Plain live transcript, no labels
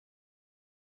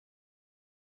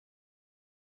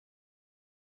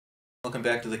Welcome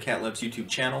back to the CatLABS YouTube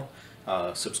channel.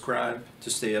 Subscribe to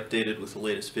stay updated with the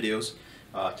latest videos.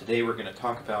 Today we're going to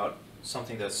talk about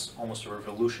something that's almost a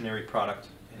revolutionary product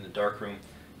in the darkroom.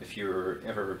 If you've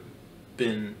ever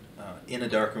been in a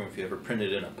darkroom, if you ever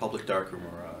printed in a public darkroom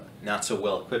or a not so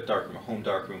well equipped darkroom, a home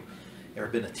darkroom, ever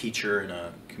been a teacher in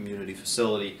a community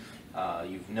facility,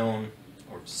 you've known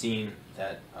or seen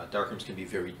that darkrooms can be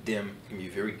very dim, can be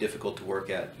very difficult to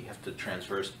work at. You have to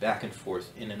traverse back and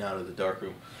forth in and out of the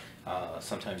darkroom.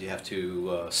 Sometimes you have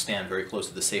to stand very close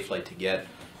to the safelight to get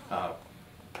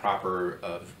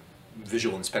proper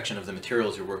visual inspection of the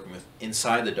materials you're working with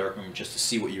inside the darkroom, just to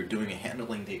see what you're doing and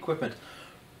handling the equipment.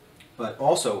 But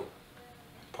also,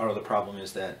 part of the problem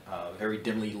is that very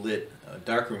dimly lit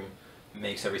darkroom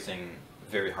makes everything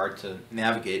very hard to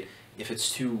navigate. If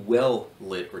it's too well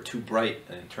lit or too bright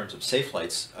in terms of safe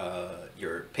lights,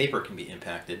 your paper can be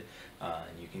impacted,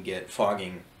 and you can get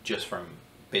fogging just from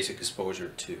basic exposure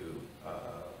to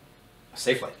a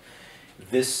safe light.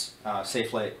 This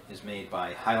safe light is made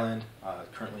by Heiland,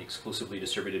 currently exclusively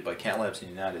distributed by CatLABS in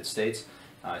the United States.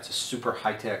 It's a super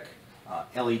high-tech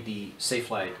LED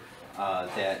safe light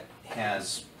that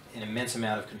has an immense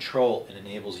amount of control and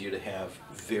enables you to have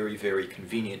very, very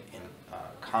convenient and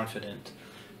confident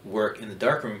work in the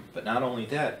darkroom. But not only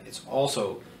that, it's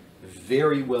also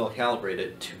very well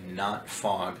calibrated to not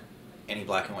fog any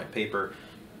black and white paper.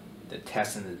 The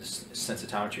tests and the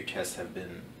sensitometry tests have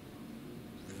been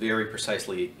very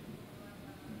precisely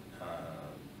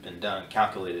been done,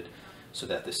 calculated, so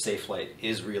that the safe light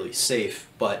is really safe,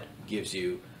 but gives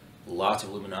you lots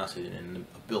of luminosity and the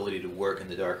ability to work in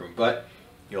the darkroom. But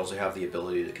you also have the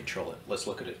ability to control it. Let's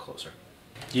look at it closer.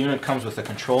 The unit comes with a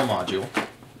control module,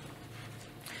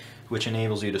 which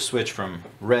enables you to switch from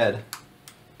red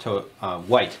to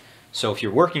white. So if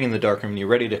you're working in the darkroom and you're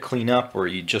ready to clean up, or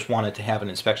you just wanted to have an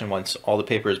inspection once all the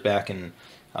paper is back in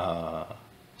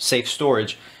safe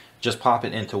storage, just pop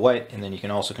it into white, and then you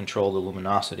can also control the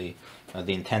luminosity,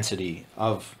 the intensity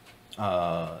of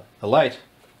the light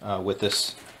with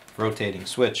this rotating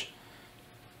switch.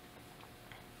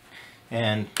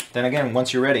 And then again,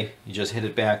 once you're ready, you just hit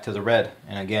it back to the red,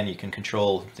 and again you can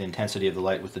control the intensity of the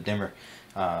light with the dimmer.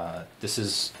 This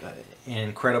is an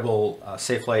incredible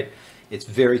safe light. It's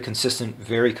very consistent,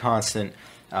 very constant,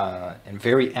 and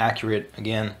very accurate.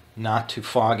 Again, not to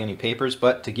fog any papers,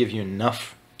 but to give you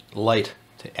enough light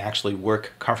to actually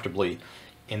work comfortably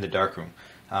in the darkroom.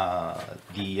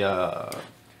 The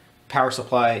power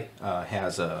supply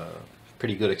has a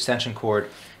pretty good extension cord.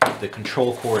 The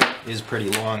control cord is pretty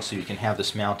long, so you can have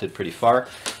this mounted pretty far.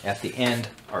 At the end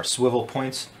are swivel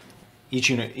points. Each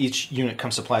unit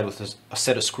comes supplied with a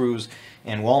set of screws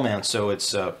and wall mounts, so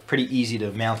it's pretty easy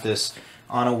to mount this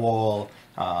on a wall,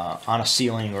 on a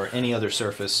ceiling, or any other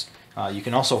surface. You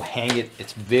can also hang it.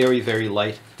 It's very, very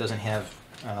light. It doesn't have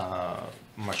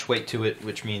much weight to it,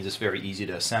 which means it's very easy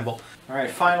to assemble.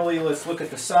 Alright, finally let's look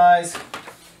at the size.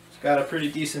 It's got a pretty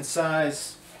decent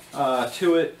size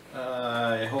to it.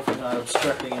 I hope I'm not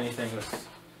obstructing anything with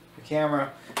the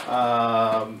camera.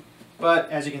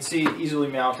 But as you can see, easily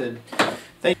mounted.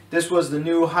 This was the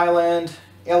new Heiland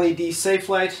LED safe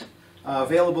light,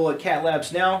 available at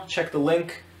CatLABS now. Check the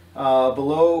link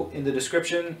below in the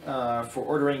description for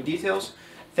ordering details.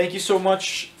 Thank you so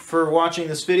much for watching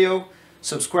this video.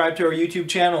 Subscribe to our YouTube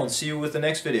channel and see you with the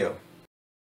next video.